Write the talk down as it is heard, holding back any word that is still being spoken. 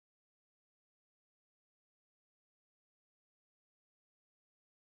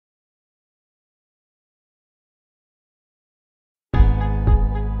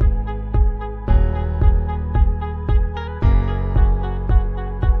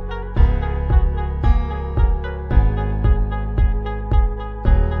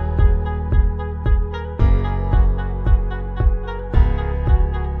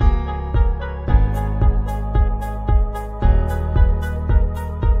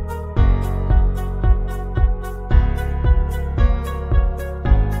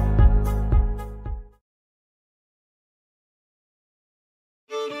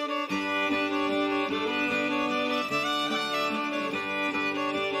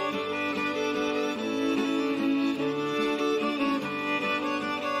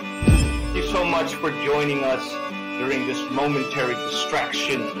so much for joining us during this momentary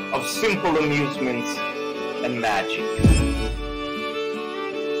distraction of simple amusements and magic.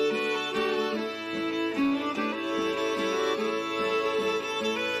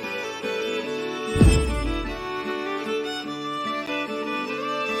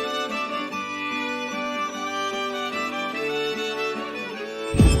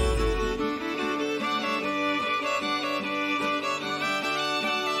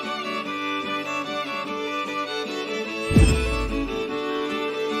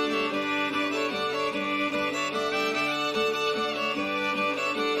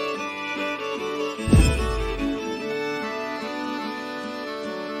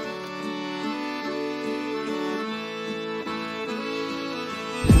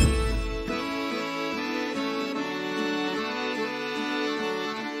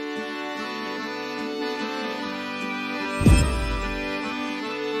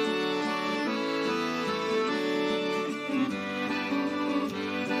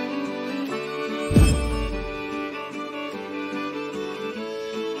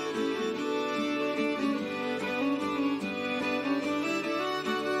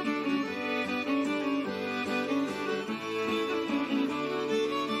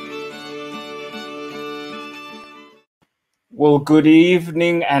 Well, good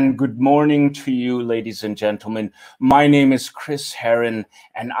evening and good morning to you, ladies and gentlemen. My name is Chris Herren,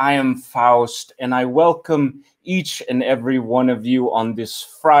 and I am Faust, and I welcome each and every one of you on this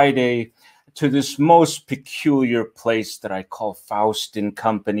Friday to this most peculiar place that I call Faust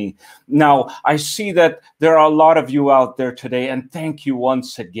Company. Now, I see that there are a lot of you out there today, and thank you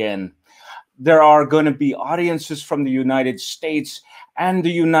once again. There are going to be audiences from the United States and the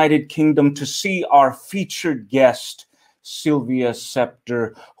United Kingdom to see our featured guest, Sylvia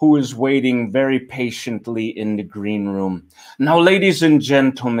Sceptre, who is waiting very patiently in the green room. Now, ladies and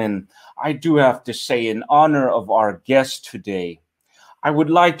gentlemen, I do have to say, in honor of our guest today, I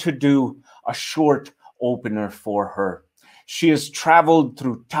would like to do a short opener for her. She has traveled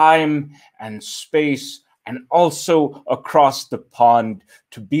through time and space and also across the pond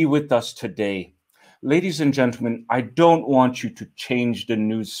to be with us today. Ladies and gentlemen, I don't want you to change the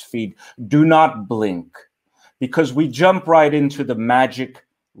news feed. Do not blink, because we jump right into the magic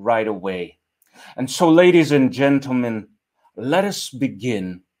right away. And so, ladies and gentlemen, let us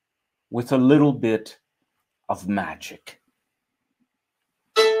begin with a little bit of magic.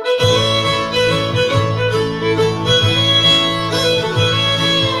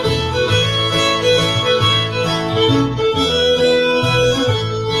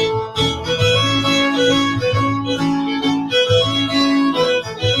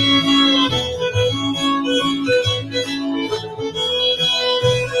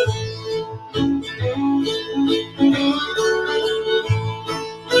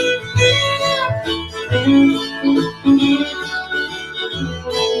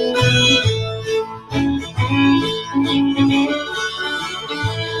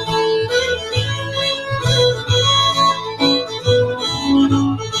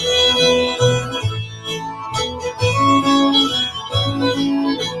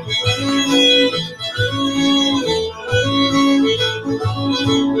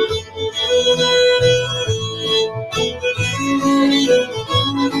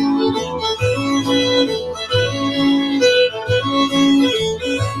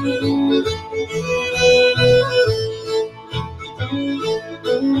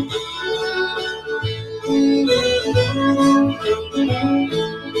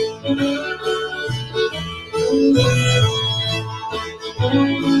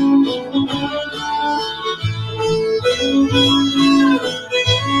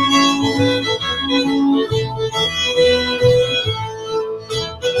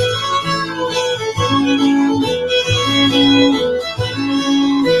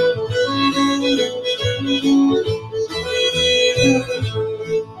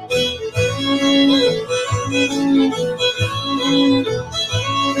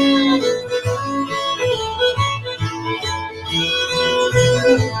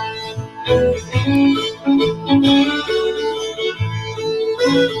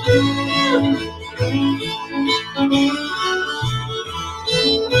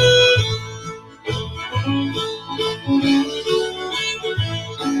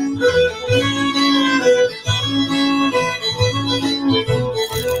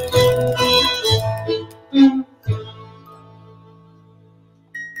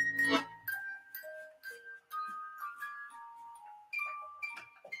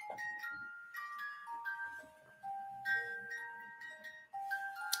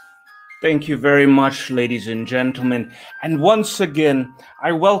 Thank you very much, ladies and gentlemen. And once again,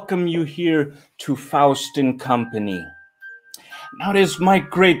 I welcome you here to Faust Company. Now, it is my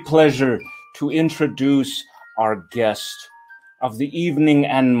great pleasure to introduce our guest of the evening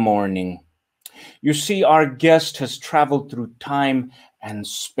and morning. You see, our guest has traveled through time and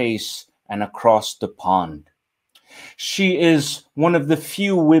space and across the pond. She is one of the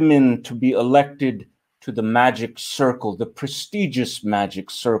few women to be elected to the Magic Circle, the prestigious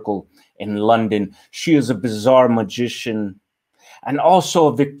Magic Circle in London. She is a bizarre magician and also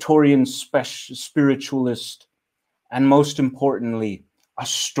a Victorian spiritualist, and most importantly, a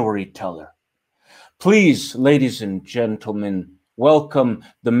storyteller. Please, ladies and gentlemen, welcome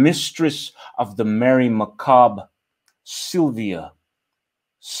the mistress of the merry macabre, Sylvia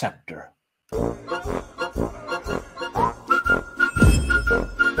Sceptre.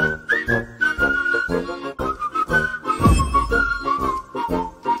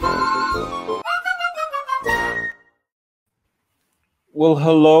 Well,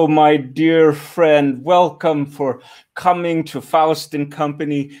 hello, my dear friend. Welcome for coming to Faust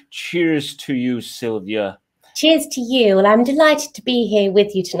Company. Cheers to you, Sylvia. Cheers to you. Well, I'm delighted to be here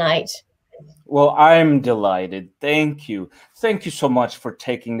with you tonight. Well, I'm delighted. Thank you. Thank you so much for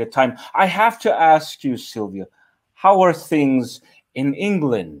taking the time. I have to ask you, Sylvia, how are things in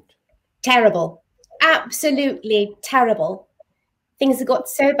England? Terrible. Absolutely terrible. Things have got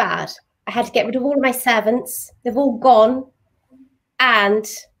so bad. I had to get rid of all of my servants. They've all gone. And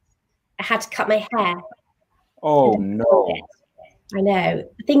I had to cut my hair. Oh, no. I know.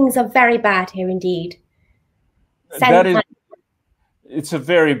 Things are very bad here indeed. It's a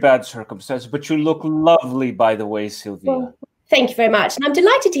very bad circumstance, but you look lovely, by the way, Sylvia. Well, thank you very much. And I'm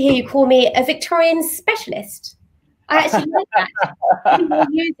delighted to hear you call me a Victorian specialist. I actually like that. You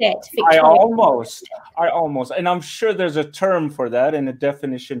use it, I almost. And I'm sure there's a term for that and a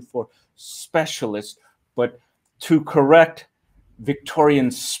definition for specialist, but to correct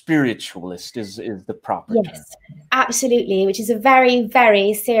Victorian Spiritualist is the proper term. Yes, absolutely, which is a very,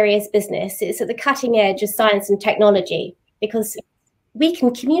 very serious business. It's at the cutting edge of science and technology because we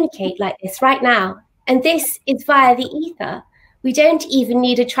can communicate like this right now. And this is via the ether. We don't even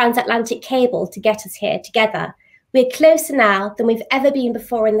need a transatlantic cable to get us here together. We're closer now than we've ever been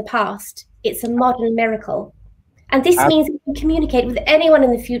before in the past. It's a modern miracle. And this means we can communicate with anyone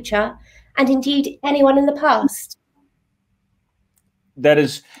in the future and indeed anyone in the past. That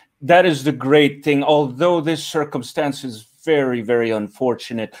is the great thing. Although this circumstance is very, very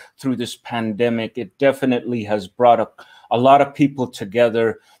unfortunate through this pandemic, it definitely has brought a lot of people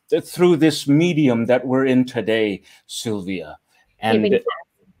together through this medium that we're in today, Sylvia. And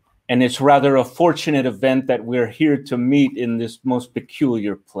it's rather a fortunate event that we're here to meet in this most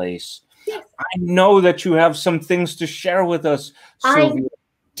peculiar place. Yes. I know that you have some things to share with us, Sylvia.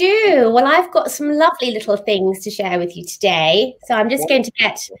 Do. Well, I've got some lovely little things to share with you today. So I'm just going to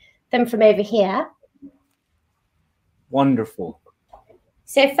get them from over here. Wonderful.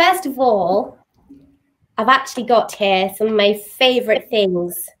 So first of all, I've actually got here some of my favorite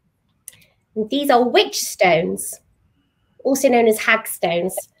things. And these are witch stones, also known as hag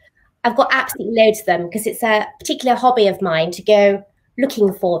stones. I've got absolutely loads of them because it's a particular hobby of mine to go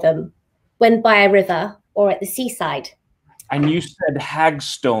looking for them when by a river or at the seaside. And you said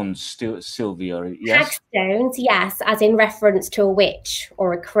hagstones, Sylvia, yes? Hagstones, yes, as in reference to a witch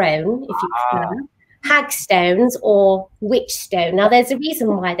or a crone, if you prefer. Hagstones or witch stone. Now, there's a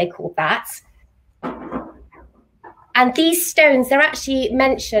reason why they call that. And these stones, they're actually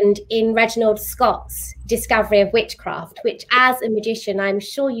mentioned in Reginald Scott's Discovery of Witchcraft, which as a magician, I'm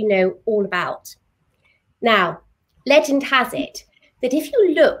sure you know all about. Now, legend has it that if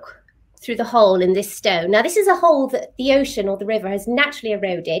you look through the hole in this stone. Now, this is a hole that the ocean or the river has naturally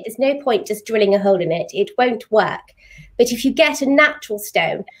eroded. There's no point just drilling a hole in it. It won't work. But if you get a natural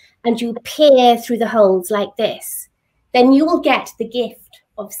stone and you peer through the holes like this, then you will get the gift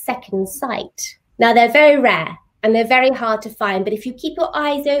of second sight. Now, they're very rare and they're very hard to find, but if you keep your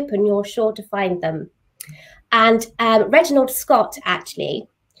eyes open, you're sure to find them. And Reginald Scott, actually,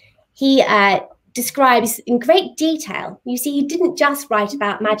 he describes in great detail. You see, he didn't just write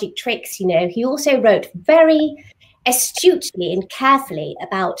about magic tricks, you know, he also wrote very astutely and carefully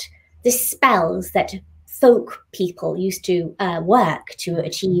about the spells that folk people used to work to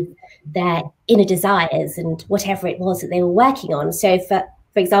achieve their inner desires and whatever it was that they were working on. So for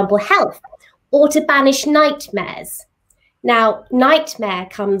example, health, or to banish nightmares. Now, nightmare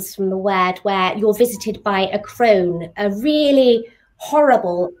comes from the word where you're visited by a crone, a really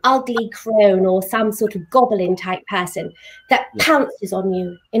horrible, ugly crone or some sort of goblin type person that pounces on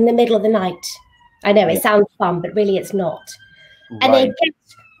you in the middle of the night. I know it sounds fun, but really it's not. And they get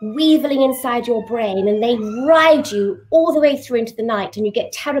weaveling inside your brain, and they ride you all the way through into the night, and you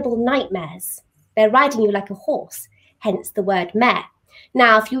get terrible nightmares. They're riding you like a horse, hence the word mare.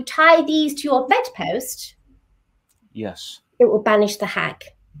 Now, if you tie these to your bedpost, yes, it will banish the hag.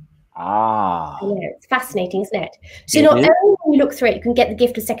 Ah. I know, it's fascinating, isn't it? So not only when you look through it, you can get the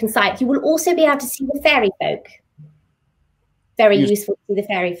gift of second sight, you will also be able to see the fairy folk. Very useful to see the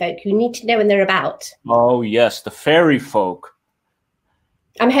fairy folk. You need to know when they're about. Oh, yes, the fairy folk.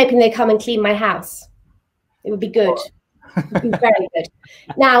 I'm hoping they come and clean my house. It would be good. It would be very good.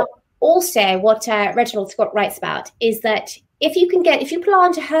 Now, also what Reginald Scott writes about is that if you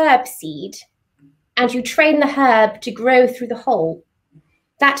plant a herb seed and you train the herb to grow through the hole,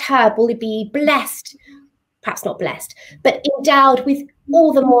 that herb will be blessed, perhaps not blessed, but endowed with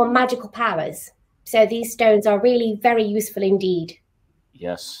all the more magical powers. So these stones are really very useful indeed.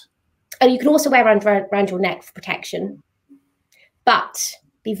 Yes. And you can also wear around your neck for protection. But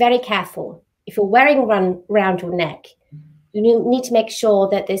be very careful. If you're wearing around your neck, you need to make sure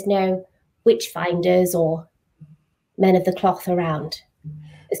that there's no witch finders or men of the cloth around,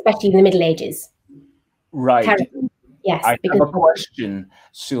 especially in the Middle Ages. Right. Terrible. Yes. I have a question,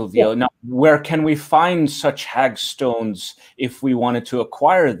 Sylvia. Yeah. Now, where can we find such hagstones if we wanted to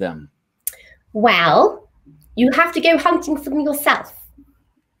acquire them? Well, you have to go hunting for them yourself.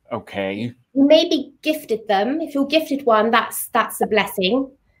 Okay. You may be gifted them. If you're gifted one, that's a blessing.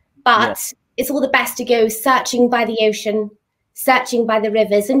 But it's all the best to go searching by the ocean, searching by the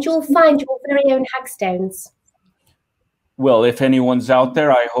rivers, and you'll find your very own hagstones. Well, if anyone's out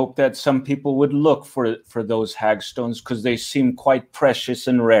there, I hope that some people would look for those hagstones because they seem quite precious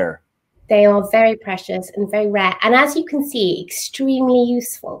and rare. They are very precious and very rare. And as you can see, extremely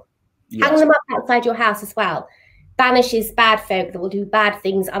useful. Yes. Hang them up outside your house as well. Banishes bad folk that will do bad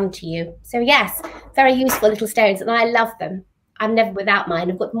things unto you. So yes, very useful little stones, and I love them. I'm never without mine.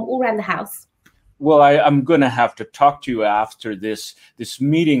 I've got them all around the house. Well, I'm going to have to talk to you after this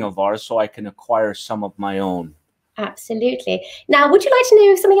meeting of ours so I can acquire some of my own. Absolutely. Now, would you like to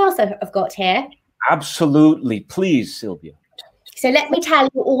know something else I've got here? Absolutely. Please, Sylvia. So let me tell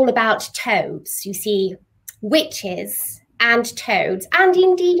you all about toads. You see, witches and toads, and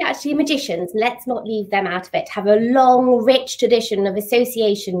indeed actually magicians, let's not leave them out of it, have a long, rich tradition of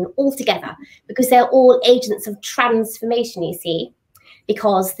association altogether because they're all agents of transformation, you see.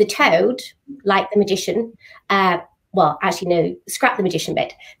 Because the toad, like the magician, well, actually, no, scrap the magician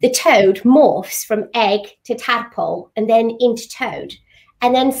bit. The toad morphs from egg to tadpole and then into toad.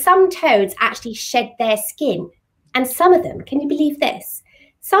 And then some toads actually shed their skin. And some of them, can you believe this?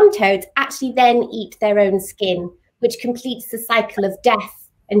 Some toads actually then eat their own skin, which completes the cycle of death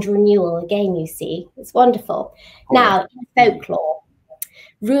and renewal again, you see. It's wonderful. Oh. Now, in folklore,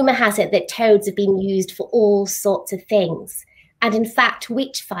 rumour has it that toads have been used for all sorts of things. And in fact,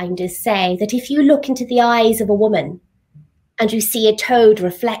 witch finders say that if you look into the eyes of a woman and you see a toad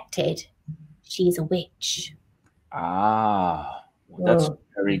reflected, she's a witch. Ah, well, that's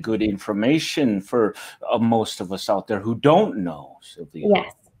very good information for most of us out there who don't know, Sylvia.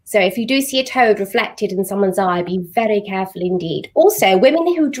 Yes. So if you do see a toad reflected in someone's eye, be very careful indeed. Also,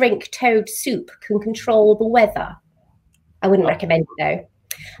 women who drink toad soup can control the weather. I wouldn't recommend it though.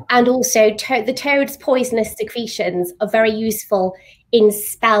 And also the toad's poisonous secretions are very useful in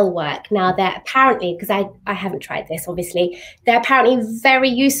spell work. Now they're apparently, because I haven't tried this obviously, they're apparently very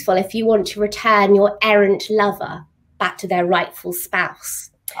useful if you want to return your errant lover back to their rightful spouse.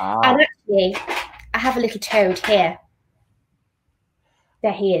 Ah. And actually, I have a little toad here.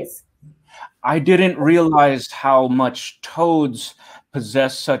 There he is. I didn't realize how much toads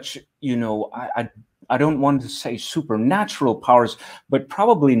possess such, you know, I don't want to say supernatural powers, but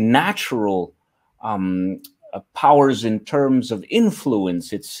probably natural powers in terms of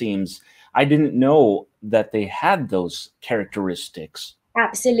influence, it seems. I didn't know that they had those characteristics.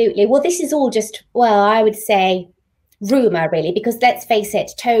 Absolutely. Well, this is all just, well, I would say rumor really, because let's face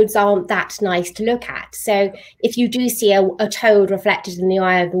it, toads aren't that nice to look at. So if you do see a toad reflected in the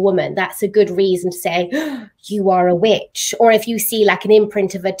eye of a woman, that's a good reason to say, oh, you are a witch. Or if you see like an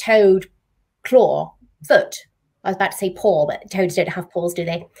imprint of a toad claw, foot, I was about to say paw, but toads don't have paws, do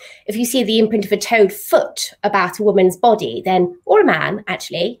they? If you see the imprint of a toad foot about a woman's body, then, or a man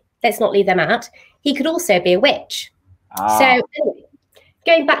actually, let's not leave them out, he could also be a witch. Ah. So anyway,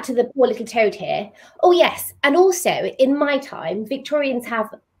 going back to the poor little toad here. Oh, yes. And also, in my time, Victorians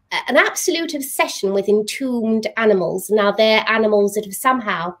have an absolute obsession with entombed animals. Now, they're animals that have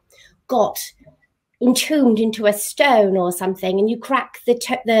somehow got entombed into a stone or something, and you crack the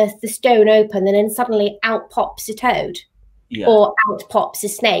stone open, and then suddenly out pops a toad. or out pops a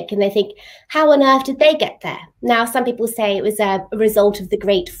snake, and they think, how on earth did they get there? Now, some people say it was a result of the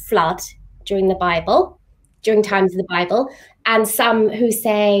great flood during the Bible, during times of the Bible, and some who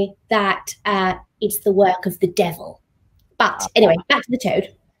say that it's the work of the devil. But anyway, back to the toad.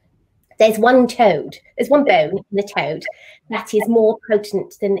 There's one toad, there's one bone in the toad that is more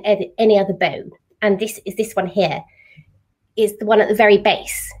potent than any other bone. And this one here, is the one at the very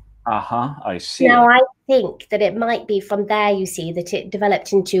base. I see. Now, I think that it might be from there, you see, that it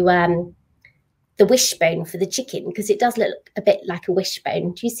developed into the wishbone for the chicken, because it does look a bit like a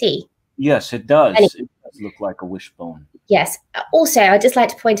wishbone. Do you see? Yes, it does. Anyway, it does look like a wishbone. Yes. Also, I'd just like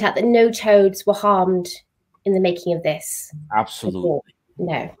to point out that no toads were harmed in the making of this. Absolutely.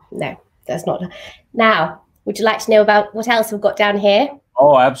 No, that's not. Now, would you like to know about what else we've got down here?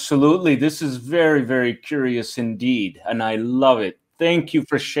 Oh, absolutely. This is very, very curious indeed, and I love it. Thank you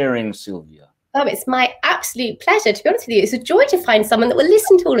for sharing, Sylvia. Oh, it's my absolute pleasure. To be honest with you, it's a joy to find someone that will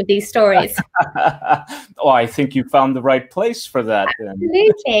listen to all of these stories. Oh, I think you found the right place for that.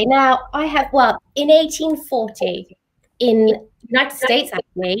 Absolutely. Now, I have, well, in 1840, in the United States,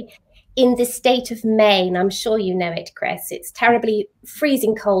 actually, in the state of Maine, I'm sure you know it, Chris. It's terribly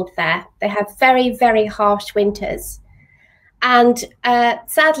freezing cold there. They have very, very harsh winters. And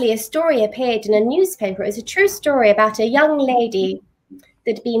sadly, a story appeared in a newspaper. It was a true story about a young lady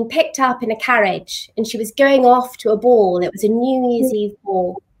that had been picked up in a carriage, and she was going off to a ball. It was a New Year's Eve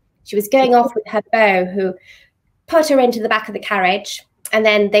ball. She was going off with her beau, who put her into the back of the carriage, and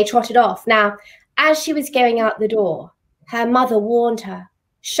then they trotted off. Now, as she was going out the door, her mother warned her,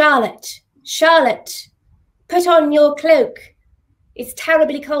 Charlotte, Charlotte, put on your cloak. It's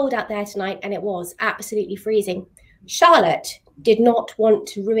terribly cold out there tonight, and it was absolutely freezing. Charlotte did not want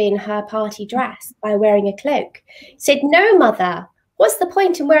to ruin her party dress by wearing a cloak. Said, no, mother, what's the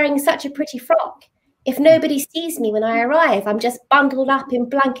point in wearing such a pretty frock? If nobody sees me when I arrive, I'm just bundled up in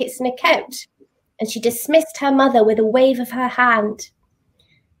blankets and a coat. And she dismissed her mother with a wave of her hand.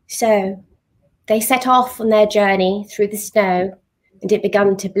 So they set off on their journey through the snow, and it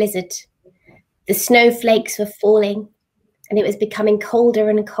began to blizzard. The snowflakes were falling, and it was becoming colder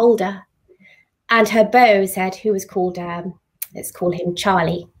and colder. And her beau said, who was called, let's call him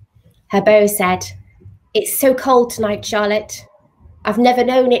Charlie. Her beau said, it's so cold tonight, Charlotte. I've never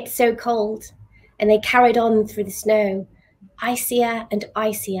known it so cold. And they carried on through the snow, icier and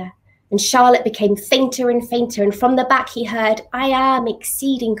icier. And Charlotte became fainter and fainter. And from the back he heard, I am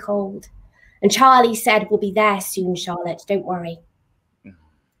exceeding cold. And Charlie said, we'll be there soon, Charlotte, don't worry.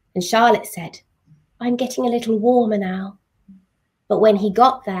 And Charlotte said, I'm getting a little warmer now. But when he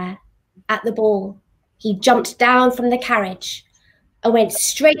got there, at the ball, he jumped down from the carriage and went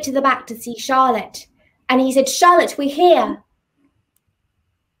straight to the back to see Charlotte. And he said, Charlotte, we're here.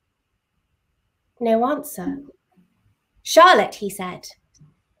 No answer. Charlotte, he said,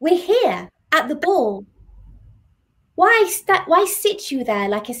 we're here at the ball. Why sit you there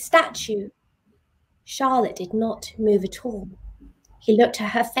like a statue? Charlotte did not move at all. He looked at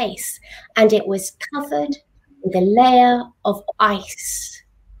her face, and it was covered with a layer of ice.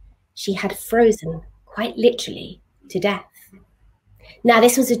 She had frozen, quite literally, to death. Now,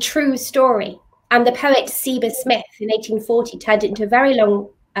 this was a true story, and the poet Seba Smith in 1840 turned it into a very long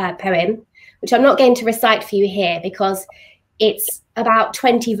poem, which I'm not going to recite for you here because it's about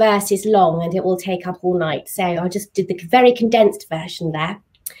 20 verses long and it will take up all night. So I just did the very condensed version there.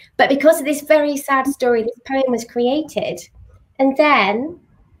 But because of this very sad story, this poem was created. And then,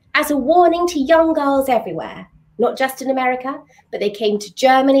 as a warning to young girls everywhere, not just in America, but they came to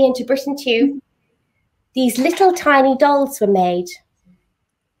Germany and to Britain too, these little tiny dolls were made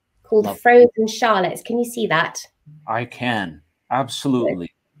called Frozen Charlottes. Can you see that? I can,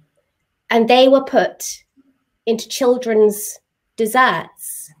 absolutely. And they were put into children's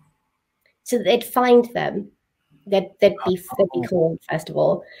desserts so that they'd find them. They'd be called, first of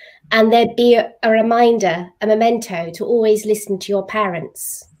all, and there'd be a reminder, a memento to always listen to your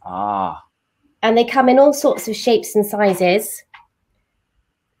parents. Ah. And they come in all sorts of shapes and sizes.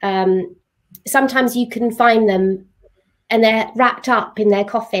 Sometimes you can find them and they're wrapped up in their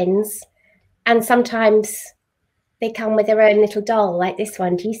coffins. And sometimes they come with their own little doll like this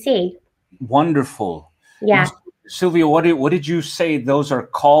one. Do you see? Wonderful. Yeah. Sylvia, what did you say those are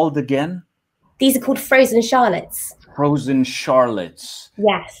called again? These are called Frozen Charlottes. Frozen Charlottes.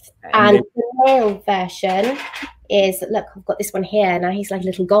 Yes. And the male version is, look, I've got this one here. Now he's like a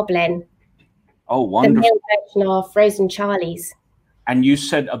little goblin. Oh, wonderful. The male version of Frozen Charlies. And you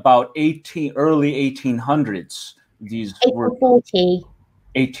said about early 1800s. These 1840.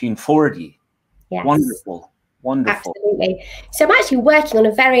 1840. Yes. Wonderful. Wonderful. Absolutely. So I'm actually working on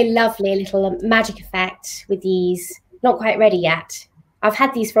a very lovely little magic effect with these not quite ready yet. I've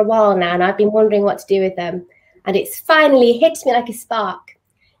had these for a while now, and I've been wondering what to do with them. And it's finally hit me like a spark.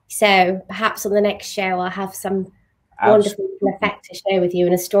 So perhaps on the next show, I'll have some wonderful effect to share with you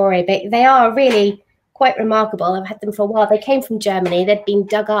in a story. But they are really quite remarkable. I've had them for a while. They came from Germany. They'd been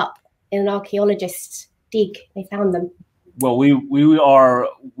dug up in an archaeologist's dig. They found them. Well, we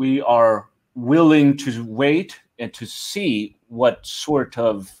are willing to wait and to see what sort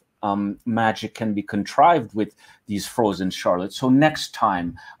of magic can be contrived with these frozen Charlottes. So next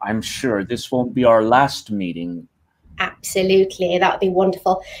time, I'm sure this won't be our last meeting. Absolutely, that would be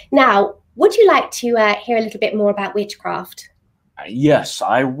wonderful. Now, would you like to hear a little bit more about witchcraft? Yes,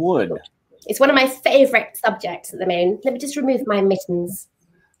 I would. It's one of my favorite subjects at the moment. Let me just remove my mittens.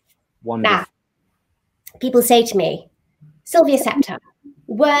 Wonderful. Now, people say to me, Sylvia Sceptre,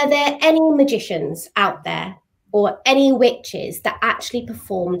 were there any magicians out there or any witches that actually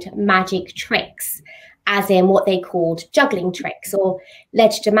performed magic tricks, as in what they called juggling tricks or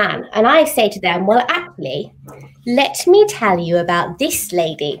legerdemain? And I say to them, well, actually, let me tell you about this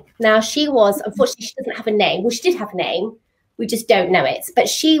lady. Now, she was, unfortunately, she doesn't have a name. Well, she did have a name. We just don't know it. But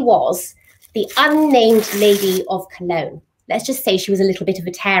she was the unnamed Lady of Cologne. Let's just say she was a little bit of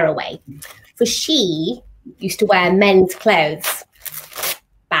a tearaway. For she used to wear men's clothes.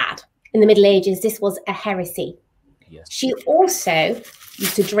 Bad. In the Middle Ages, this was a heresy. Yes. She also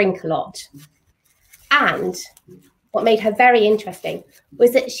used to drink a lot. And what made her very interesting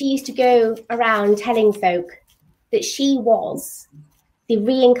was that she used to go around telling folk that she was the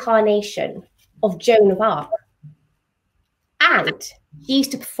reincarnation of Joan of Arc. And she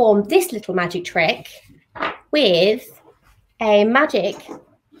used to perform this little magic trick with a magic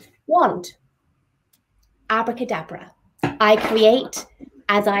wand. Abracadabra. I create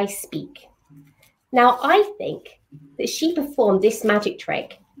as I speak. Now, I think that she performed this magic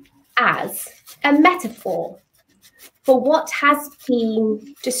trick as a metaphor for what has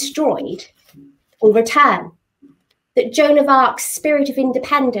been destroyed will return. That Joan of Arc's spirit of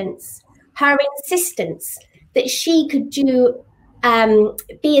independence, her insistence that she could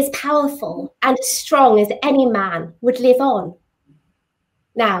be as powerful and as strong as any man would live on.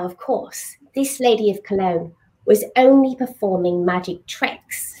 Now, of course, this Lady of Cologne was only performing magic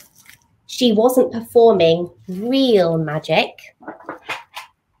tricks. She wasn't performing real magic,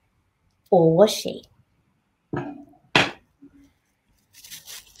 or was she?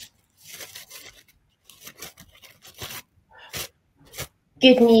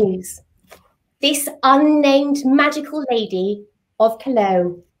 Good news. This unnamed magical Lady of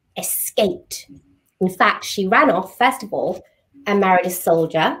Cologne escaped. In fact, she ran off, first of all, and married a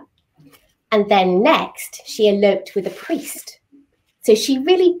soldier. And then next, she eloped with a priest. So she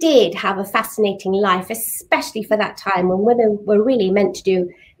really did have a fascinating life, especially for that time when women were really meant to do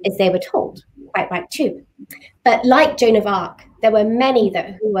as they were told. Quite right too. But like Joan of Arc, there were many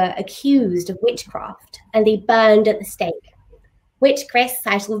who were accused of witchcraft and they burned at the stake. Which, Chris,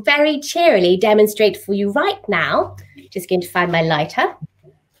 I shall very cheerily demonstrate for you right now. Just going to find my lighter.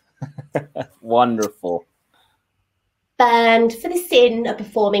 Wonderful. Burned for the sin of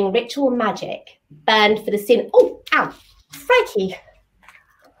performing ritual magic. Burned for the sin. Oh, ow. Crikey.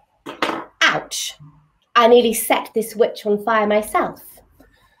 Ouch. I nearly set this witch on fire myself.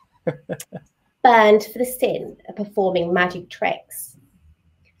 Burned for the sin of performing magic tricks.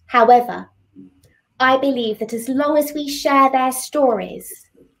 However, I believe that as long as we share their stories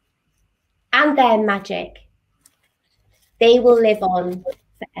and their magic, they will live on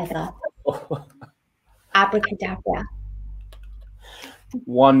forever. Abracadabra.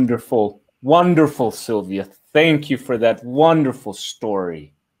 Wonderful. Wonderful, Sylvia. Thank you for that wonderful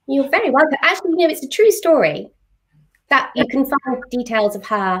story. You're very welcome. Actually, it's a true story. That you can find details of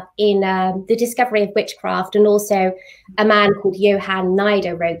her in The Discovery of Witchcraft, and also a man called Johann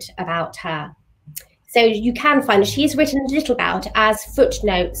Neider wrote about her. So you can find her. She is written a little about as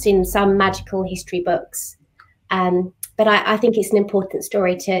footnotes in some magical history books. But I think it's an important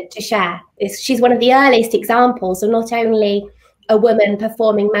story to share. She's one of the earliest examples of not only a woman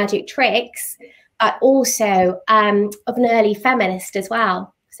performing magic tricks, but also of an early feminist as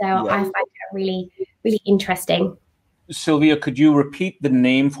well. So yeah. I find her really, really interesting. Sylvia, could you repeat the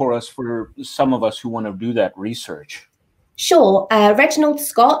name for us, for some of us who want to do that research? Sure. Reginald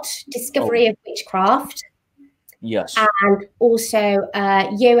Scott, Discovery of Witchcraft. Yes. And also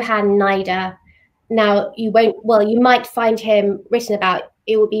Johann Neider. Now, you might find him written about.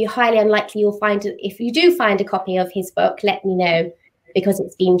 It will be highly unlikely you'll find it. If you do find a copy of his book, let me know, because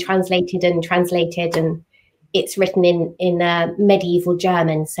it's been translated and it's written in medieval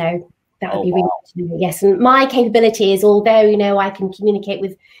German. So That would be really good to know. Yes, and my capability is, although, you know, I can communicate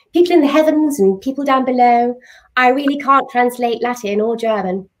with people in the heavens and people down below, I really can't translate Latin or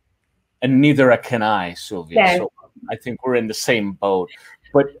German. And neither can I, Sylvia. No. So I think we're in the same boat.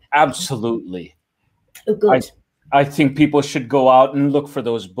 But absolutely. Oh, good. I think people should go out and look for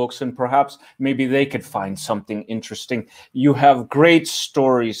those books, and perhaps maybe they could find something interesting. You have great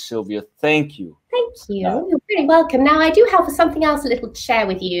stories, Sylvia. Thank you. Thank you. You're very welcome. Now, I do have something else a little to share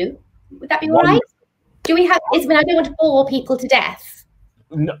with you. Would that be all right? Do we have, I don't want to bore people to death.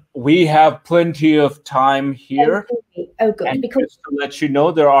 No, we have plenty of time here. Oh, good. And because just to let you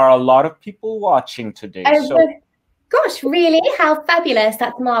know, there are a lot of people watching today. Oh, so. Gosh, really? How fabulous.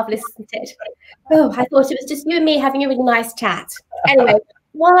 That's marvelous, isn't it? Oh, I thought it was just you and me having a really nice chat. Anyway,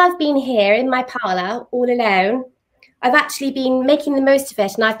 while I've been here in my parlour all alone, I've actually been making the most of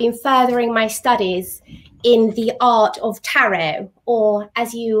it, and I've been furthering my studies in the art of tarot, or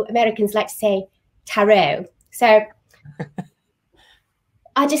as you Americans like to say, tarot. So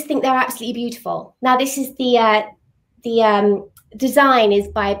I just think they're absolutely beautiful. Now, this is the design is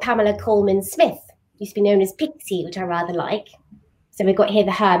by Pamela Coleman Smith. Used to be known as Pixie, which I rather like. So we've got here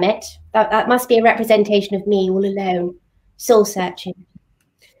the Hermit. That must be a representation of me all alone, soul searching.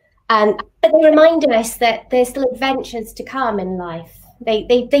 But they remind us that there's still adventures to come in life.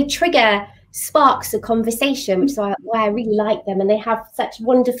 They trigger sparks of conversation, which is why I really like them. And they have such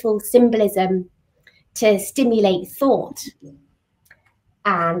wonderful symbolism to stimulate thought.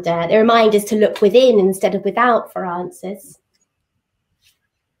 And they remind us to look within instead of without for answers.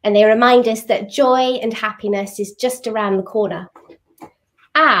 And they remind us that joy and happiness is just around the corner.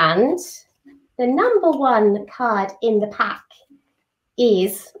 And the number one card in the pack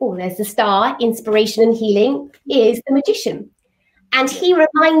is, oh, there's the star, inspiration and healing, is the Magician. And he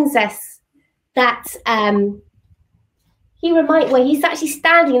reminds us that, he's actually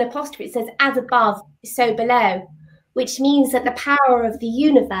standing in apostrophe. It says, as above, so below, which means that the power of the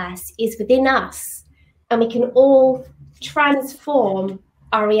universe is within us. And we can all transform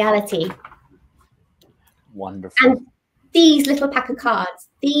our reality. Wonderful. And these little pack of cards,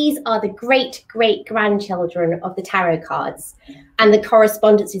 these are the great-great-grandchildren of the tarot cards, and the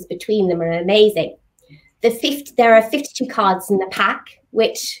correspondences between them are amazing. There are 52 cards in the pack,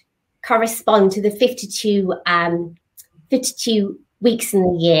 which correspond to the 52 weeks in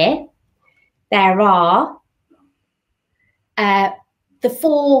the year. There are the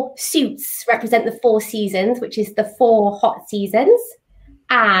 4 suits represent the 4 seasons, which is the 4 hot seasons,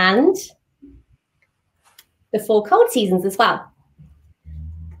 and the 4 cold seasons as well.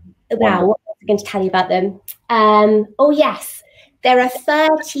 Now, what was I going to tell you about them? Oh, yes. There are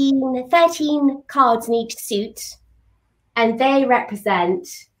 13 cards in each suit, and they represent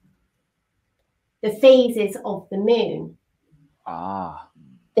the phases of the moon. Ah.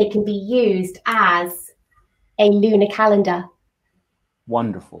 They can be used as a lunar calendar.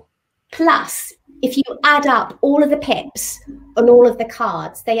 Wonderful. Plus, if you add up all of the pips on all of the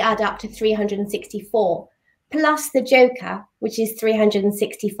cards, they add up to 364. Plus the Joker, which is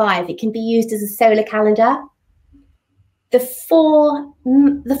 365. It can be used as a solar calendar. The four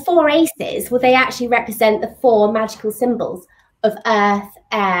aces, well, they actually represent the 4 magical symbols of earth,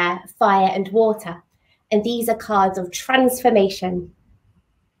 air, fire, and water. And these are cards of transformation.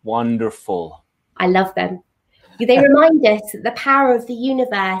 Wonderful. I love them. They remind us that the power of the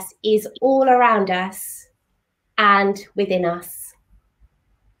universe is all around us and within us.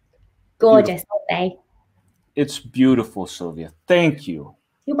 Gorgeous, aren't they? It's beautiful, Sylvia. Thank you.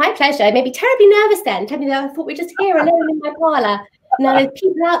 You're my pleasure. I may be terribly nervous then. Tell me that I thought we were just here alone in my parlour. Now there's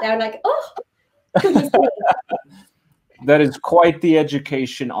people out there. I'm like, oh, goodness me. That is quite the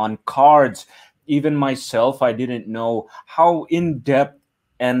education on cards. Even myself, I didn't know how in-depth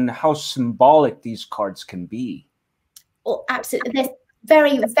and how symbolic these cards can be. Oh, absolutely. They're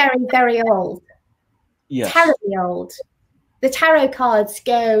very, very, very old. Yes. Terribly old. The tarot cards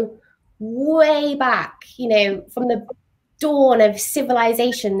go way back, you know, from the dawn of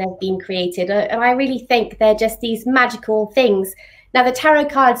civilization they've been created. And I really think they're just these magical things. Now, the tarot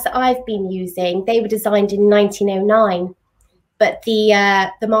cards that I've been using, they were designed in 1909. But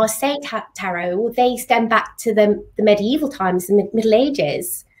the Marseille tarot, they stem back to the medieval times, the Middle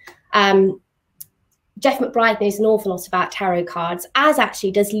Ages. Jeff McBride knows an awful lot about tarot cards, as actually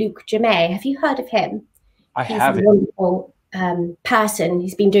does Luke Jamay. Have you heard of him? I haven't. He's a wonderful person.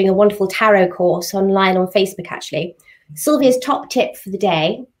 He's been doing a wonderful tarot course online on Facebook, actually. Sylvia's top tip for the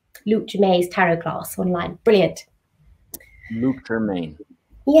day, Luke Jamay's tarot class online. Brilliant. Luke Germain.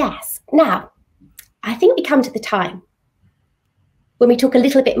 Yes. Now, I think we come to the time when we talk a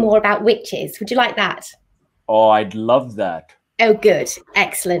little bit more about witches. Would you like that? Oh, I'd love that. Oh, good.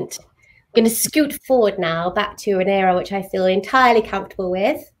 Excellent. going to scoot forward now back to an era which I feel entirely comfortable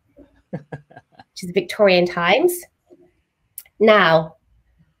with, which is the Victorian times. Now,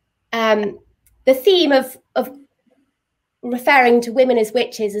 the theme of referring to women as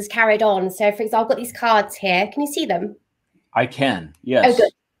witches has carried on. So, for example, I've got these cards here. Can you see them? I can, yes. Oh,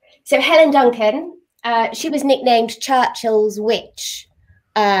 good. So Helen Duncan, she was nicknamed Churchill's Witch.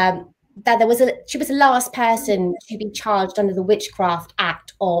 She was the last person to be charged under the Witchcraft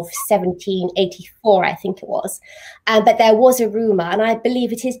Act of 1784, I think it was. But there was a rumour, and I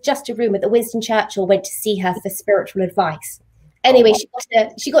believe it is just a rumour, that Winston Churchill went to see her for spiritual advice. Anyway,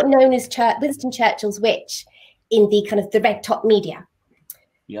 she got known as Winston Churchill's Witch in the kind of the red top media.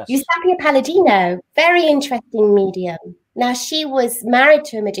 Yes. Eusapia Palladino, very interesting medium. Now, she was married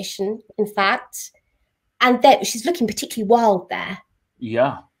to a magician, in fact, and she's looking particularly wild there.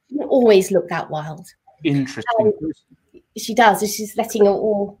 Yeah. She doesn't always look that wild. Interesting. She does. She's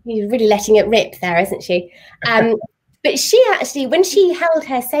really letting it rip there, isn't she? But she actually, when she held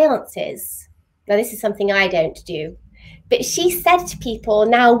her seances, now this is something I don't do, but she said to people,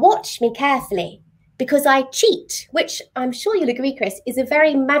 now watch me carefully, because I cheat, which I'm sure you'll agree, Chris, is a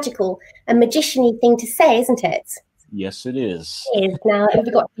very magical and magician-y thing to say, isn't it? Yes, it is. It is. Now, who have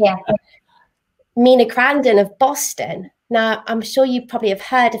we got here? Mina Crandon of Boston. Now, I'm sure you probably have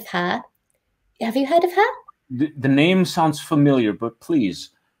heard of her. Have you heard of her? The name sounds familiar, but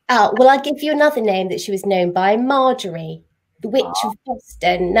please. Oh, well, I'll give you another name that she was known by, Marjorie, the Witch of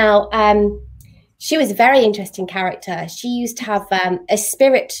Boston. Now, she was a very interesting character. She used to have a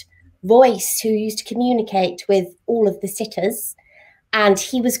spirit voice who used to communicate with all of the sitters, and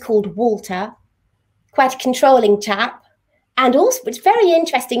he was called Walter, quite a controlling chap. And also, it's very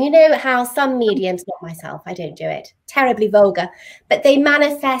interesting, you know how some mediums, not myself, I don't do it, terribly vulgar, but they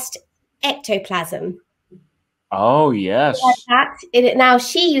manifest ectoplasm. Oh, yes. Now,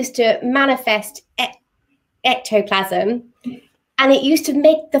 she used to manifest ectoplasm, and it used to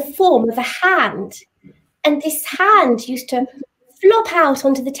make the form of a hand. And this hand used to flop out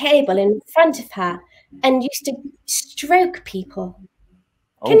onto the table in front of her and used to stroke people.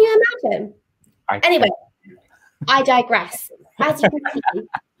 Oh. Can you imagine? Anyway, I digress. As you can see,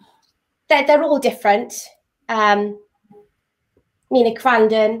 they're all different. Nina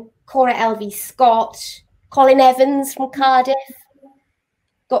Crandon, Cora Elvie Scott, Colin Evans from Cardiff,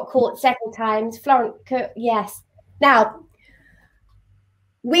 got caught several times. Florence, yes. Now,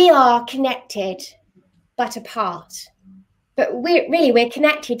 we are connected, but apart. But we're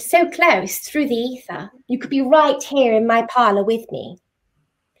connected so close through the ether. You could be right here in my parlour with me.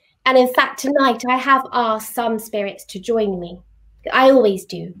 And in fact, tonight I have asked some spirits to join me. I always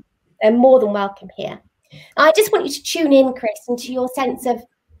do. They're more than welcome here. I just want you to tune in, Chris, into your sense of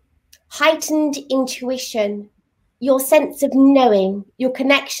heightened intuition, your sense of knowing, your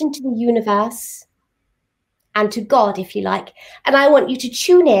connection to the universe and to God, if you like. And I want you to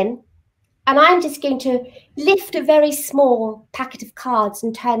tune in, and I'm just going to lift a very small packet of cards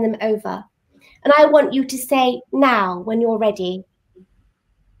and turn them over. And I want you to say now when you're ready.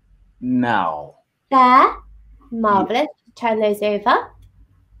 Now. There. Marvellous. Turn those over.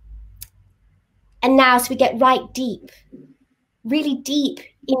 And now, so we get right deep, really deep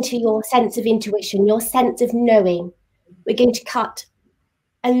into your sense of intuition, your sense of knowing. We're going to cut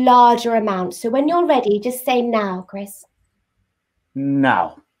a larger amount. So when you're ready, just say now, Chris.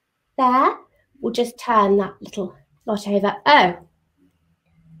 Now. There. We'll just turn that little lot over. Oh.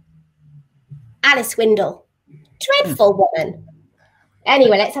 Alice Windle. Dreadful woman.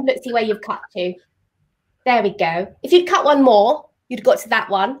 Anyway, let's have a look, see where you've cut to. There we go. If you'd cut one more, you'd got to that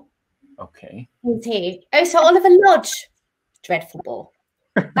one. Okay. Oh, so Oliver Lodge. Dreadful ball.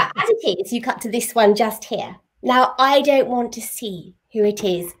 But as it is, you cut to this one just here. Now, I don't want to see who it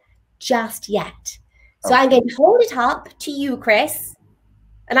is just yet. So I'm going to hold it up to you, Chris,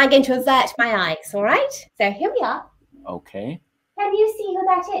 and I'm going to avert my eyes, all right? So here we are. Okay. Can you see who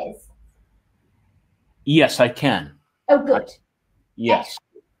that is? Yes, I can. Oh, good. Yes.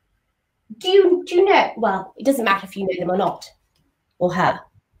 Do you know? Well, it doesn't matter if you know them or not, or her,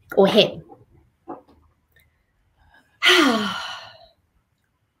 or him.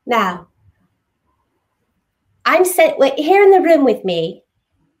 Now, we're here in the room with me.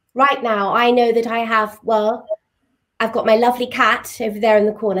 Right now, I know that I have, well, I've got my lovely cat over there in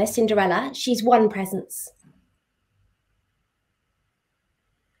the corner, Cinderella. She's one presence.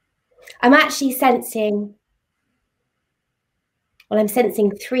 I'm actually sensing, well, I'm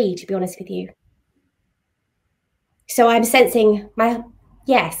sensing three, to be honest with you. So I'm sensing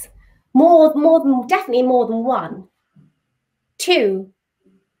yes, definitely more than one. Two,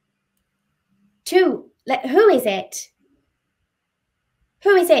 who is it?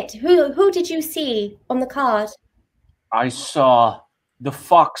 Who is it? Who did you see on the card? I saw the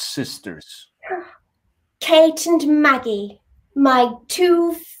Fox sisters. Kate and Maggie, my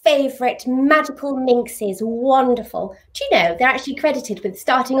two favourite magical minxes. Wonderful. Do you know, they're actually credited with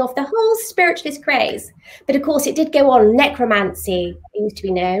starting off the whole spiritualist craze. But of course, it did go on. Necromancy, it used to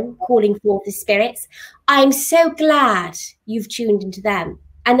be known, calling forth the spirits. I'm so glad you've tuned into them.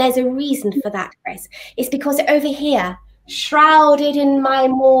 And there's a reason for that, Chris. It's because over here, shrouded in my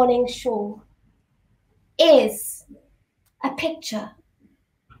mourning shawl, is a picture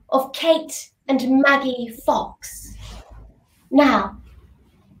of Kate and Maggie Fox. Now,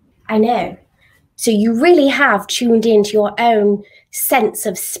 I know, so you really have tuned into your own sense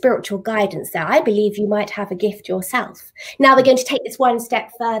of spiritual guidance there. I believe you might have a gift yourself. Now we're going to take this one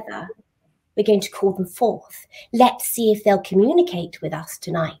step further. We're going to call them forth. Let's see if they'll communicate with us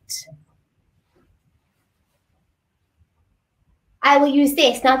tonight. I will use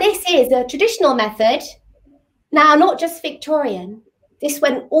this. Now, this is a traditional method. Now, not just Victorian. This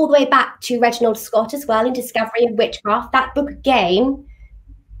went all the way back to Reginald Scott as well in Discovery of Witchcraft, that book again,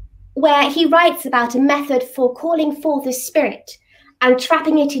 where he writes about a method for calling forth a spirit and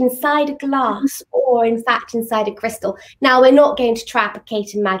trapping it inside a glass or, in fact, inside a crystal. Now, we're not going to trap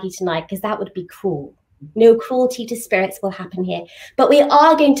Kate and Maggie tonight because that would be cruel. No cruelty to spirits will happen here. But we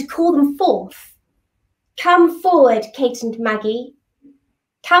are going to call them forth. Come forward, Kate and Maggie.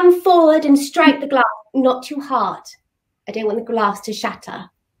 Come forward and strike the glass, not too hard. I don't want the glass to shatter.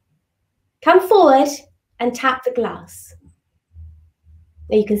 Come forward and tap the glass.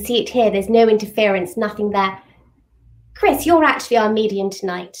 Now you can see it here. There's no interference, nothing there. Chris, you're actually our medium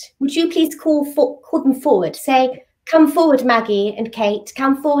tonight. Would you please call them forward? Say, come forward, Maggie and Kate.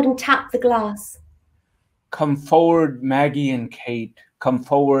 Come forward and tap the glass. Come forward, Maggie and Kate. Come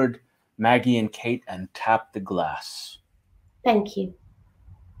forward, Maggie and Kate, and tap the glass. Thank you.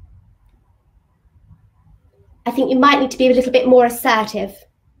 I think you might need to be a little bit more assertive.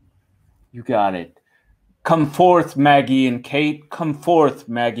 You got it. Come forth, Maggie and Kate. Come forth,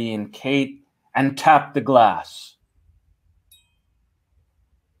 Maggie and Kate, and tap the glass.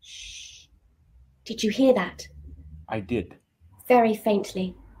 Shh. Did you hear that? I did. Very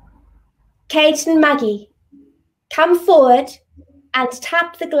faintly. Kate and Maggie, come forward and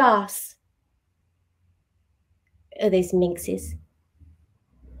tap the glass. Oh, those minxes.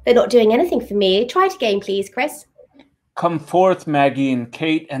 They're not doing anything for me. Try it again, please, Chris. Come forth, Maggie and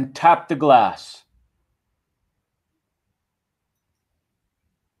Kate, and tap the glass.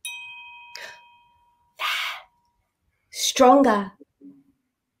 Stronger.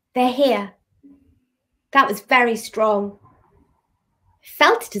 They're here. That was very strong. I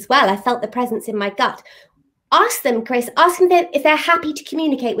felt it as well. I felt the presence in my gut. Ask them, Chris. Ask them if they're happy to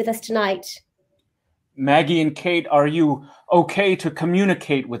communicate with us tonight. Maggie and Kate, are you okay to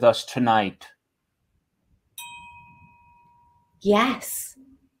communicate with us tonight? Yes.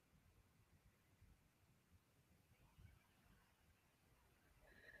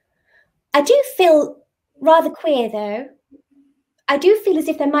 I do feel rather queer, though. I do feel as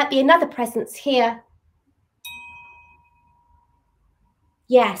if there might be another presence here.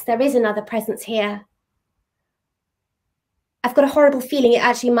 Yes, there is another presence here. I've got a horrible feeling it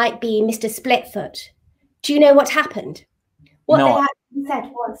actually might be Mr. Splitfoot. Do you know what happened? What they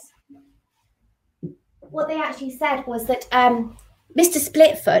actually said was that Mr.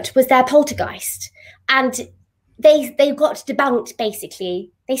 Splitfoot was their poltergeist, and they got debunked,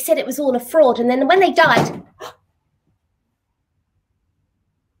 basically. They said it was all a fraud, and then when they died...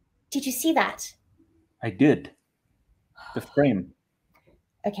 Did you see that? I did. The frame.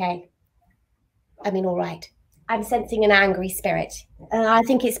 Okay. I mean, all right. I'm sensing an angry spirit. And I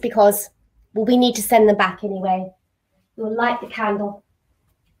think it's because, well, we need to send them back anyway. We'll light the candle.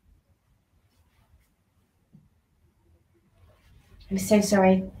 I'm so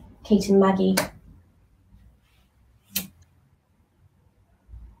sorry, Kate and Maggie.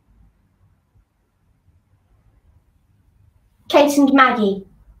 Kate and Maggie,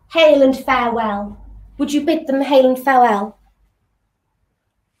 hail and farewell. Would you bid them hail and farewell?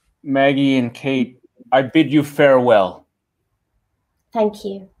 Maggie and Kate, I bid you farewell. Thank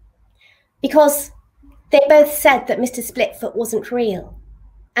you. Because they both said that Mr. Splitfoot wasn't real.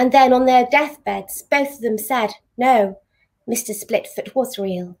 And then on their deathbeds, both of them said, no, Mr. Splitfoot was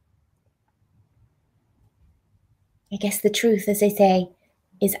real. I guess the truth, as they say,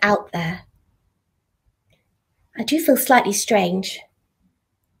 is out there. I do feel slightly strange.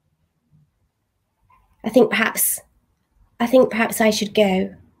 I think perhaps I should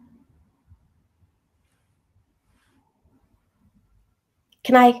go.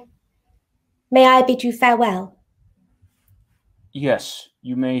 May I bid you farewell? Yes,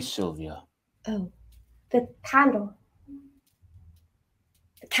 you may, Sylvia. Oh, the candle.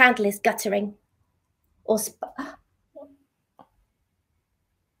 The candle is guttering. Or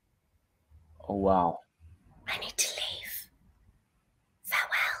Oh, wow. I need to leave.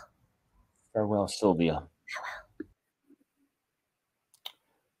 Farewell. Farewell, Sylvia. Farewell.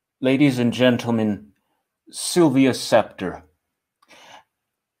 Ladies and gentlemen, Sylvia Sceptre.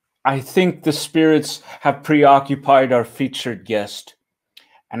 I think the spirits have preoccupied our featured guest,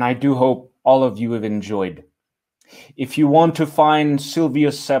 and I do hope all of you have enjoyed. If you want to find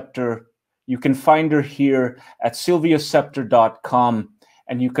Sylvia Sceptre, you can find her here at sylviasceptre.com,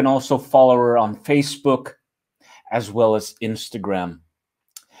 and you can also follow her on Facebook as well as Instagram.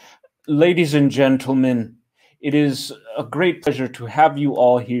 Ladies and gentlemen, it is a great pleasure to have you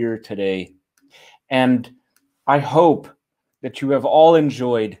all here today, and I hope that you have all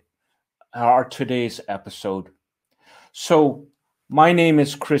enjoyed our today's episode. So, my name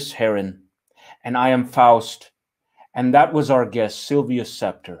is Chris Herren, and I am Faust, and that was our guest, Sylvia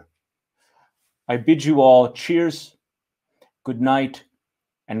Sceptre. I bid you all cheers, good night,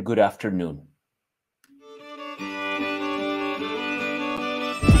 and good afternoon.